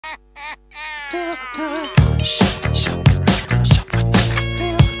Good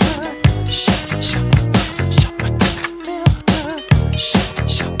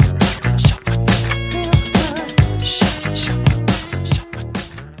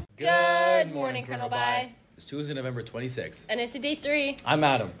morning, Colonel Bai. It's Tuesday, November 26th. And it's day 3. I'm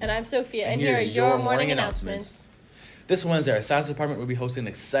Adam. And I'm Sophia. And here are your morning announcements. This Wednesday, our science department will be hosting an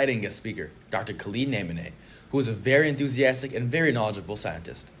exciting guest speaker, Dr. Khalid Namaneh, who is a very enthusiastic and very knowledgeable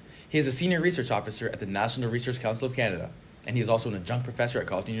scientist. He is a senior research officer at the National Research Council of Canada, and he is also an adjunct professor at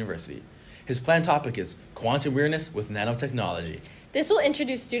Carleton University. His planned topic is quantum awareness with nanotechnology. This will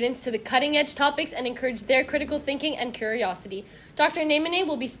introduce students to the cutting-edge topics and encourage their critical thinking and curiosity. Dr. Namaneh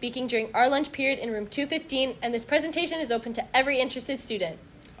will be speaking during our lunch period in room 215, and this presentation is open to every interested student.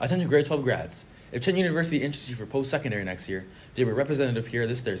 Attention grade 12 grads. If Trent University interests you for post-secondary next year, they have a representative here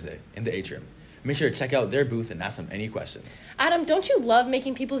this Thursday in the atrium. Make sure to check out their booth and ask them any questions. Adam, don't you love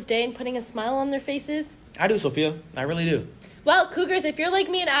making people's day and putting a smile on their faces? I do, Sophia. I really do. Well, Cougars, if you're like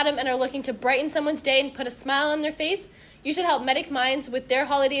me and Adam and are looking to brighten someone's day and put a smile on their face, you should help Medic Minds with their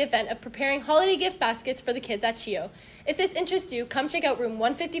holiday event of preparing holiday gift baskets for the kids at CHEO. If this interests you, come check out room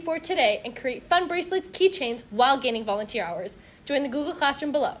 154 today and create fun bracelets, keychains, while gaining volunteer hours. Join the Google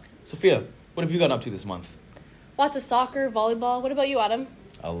Classroom below. Sophia, what have you gotten up to this month? Lots of soccer, volleyball. What about you, Adam?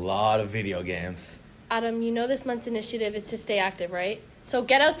 A lot of video games. Adam, you know this month's initiative is to stay active, right? So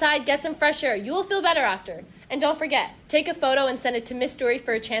get outside, get some fresh air. You will feel better after. And don't forget, take a photo and send it to Miss Story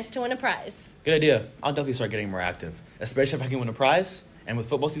for a chance to win a prize. Good idea. I'll definitely start getting more active, especially if I can win a prize. And with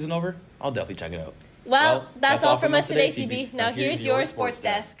football season over, I'll definitely check it out. Well, that's all from us today, CB. Now here's your sports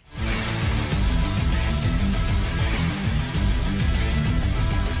desk.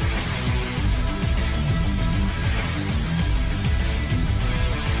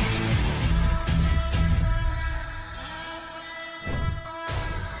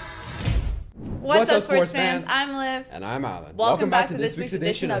 What's up, sports fans? I'm Liv. And I'm Alan. Welcome back to this week's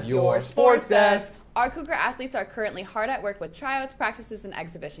edition of Your Sports Desk. Our Cougar athletes are currently hard at work with tryouts, practices, and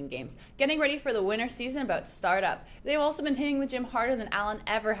exhibition games, getting ready for the winter season about to start up. They've also been hitting the gym harder than Alan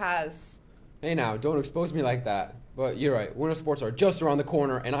ever has. Hey now, don't expose me like that. But you're right, winter sports are just around the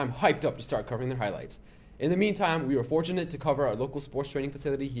corner, and I'm hyped up to start covering their highlights. In the meantime, we were fortunate to cover our local sports training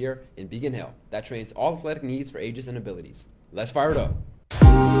facility here in Beacon Hill that trains all athletic needs for ages and abilities. Let's fire it up.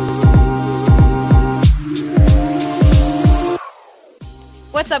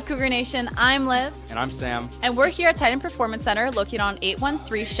 What's up, Cougar Nation? I'm Liv. And I'm Sam. And we're here at Titan Performance Center, located on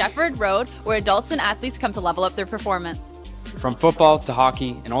 813 Shefford Road, where adults and athletes come to level up their performance. From football to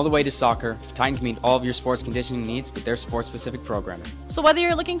hockey and all the way to soccer, Titan can meet all of your sports conditioning needs with their sports-specific programming. So whether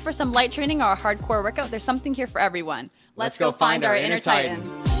you're looking for some light training or a hardcore workout, there's something here for everyone. Let's go find our inner Titan.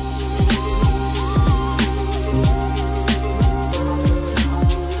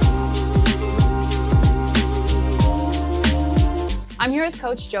 I'm here with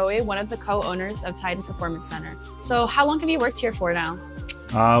Coach Joey, one of the co-owners of Titan Performance Center. So how long have you worked here for now?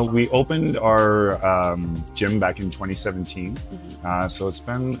 We opened our gym back in 2017, so it's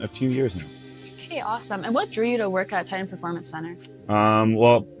been a few years now. Okay, awesome. And what drew you to work at Titan Performance Center? I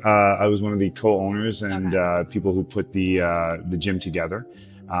was one of the co-owners and people who put the gym together.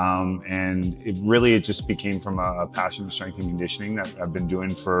 And it just became from a passion for strength and conditioning that I've been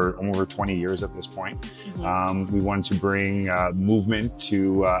doing for over 20 years at this point. We wanted to bring movement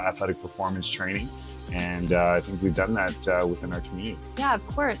to athletic performance training, and I think we've done that within our community. Yeah, of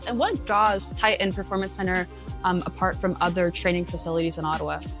course. And what draws Titan Performance Center apart from other training facilities in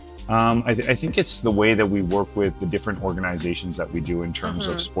Ottawa? I think it's the way that we work with the different organizations that we do in terms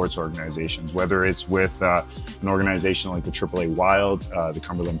of sports organizations, whether it's with an organization like the AAA Wild, the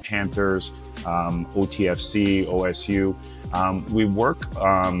Cumberland Panthers, OTFC, OSU. We work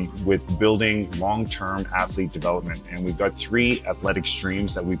with building long-term athlete development, and we've got 3 athletic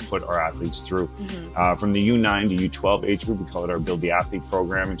streams that we put our athletes through. From the U9 to U12 age group, we call it our Build the Athlete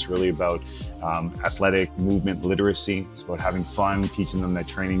program. It's really about athletic movement literacy. It's about having fun, teaching them that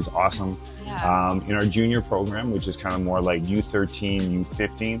training's awesome. Yeah. In our junior program, which is kind of more like U13,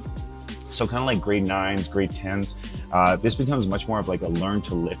 U15, so kind of like grade 9s, grade 10s, this becomes much more of like a learn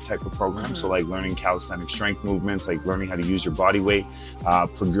to lift type of program. So like learning calisthenic strength movements, like learning how to use your body weight,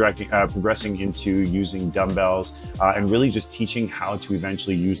 progressing into using dumbbells, and really just teaching how to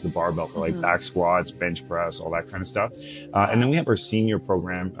eventually use the barbell for like back squats, bench press, all that kind of stuff. And then we have our senior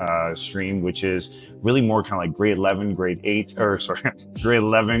program stream, which is really more kind of like grade 11, grade 8, or sorry, grade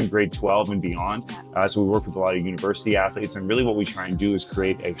 11, grade 12 and beyond. So we work with a lot of university athletes, and really what we try and do is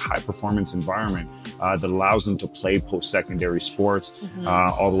create a high performance environment that allows them to play post-secondary sports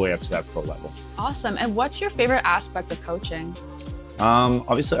all the way up to that pro level. Awesome. And what's your favorite aspect of coaching?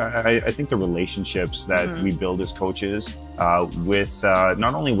 Obviously, I think the relationships that we build as coaches with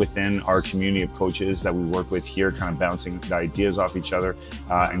not only within our community of coaches that we work with here, kind of bouncing the ideas off each other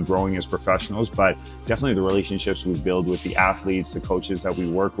and growing as professionals, but definitely the relationships we build with the athletes, the coaches that we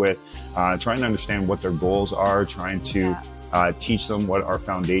work with, trying to understand what their goals are, trying to teach them what our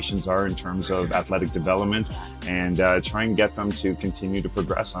foundations are in terms of athletic development, and try and get them to continue to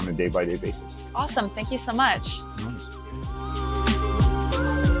progress on a day-by-day basis. Awesome. Thank you so much.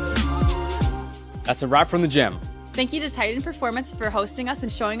 That's a wrap from the gym. Thank you to Titan Performance for hosting us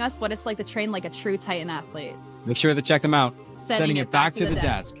and showing us what it's like to train like a true Titan athlete. Make sure to check them out. Sending it back to the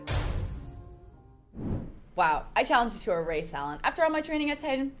desk. Wow, I challenge you to a race, Alan. After all my training at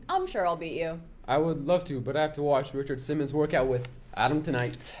Titan, I'm sure I'll beat you. I would love to, but I have to watch Richard Simmons work out with Adam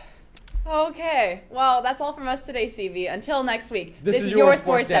tonight. Okay, well, that's all from us today, CV. Until next week, This is your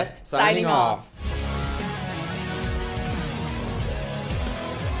Sports Desk, signing off.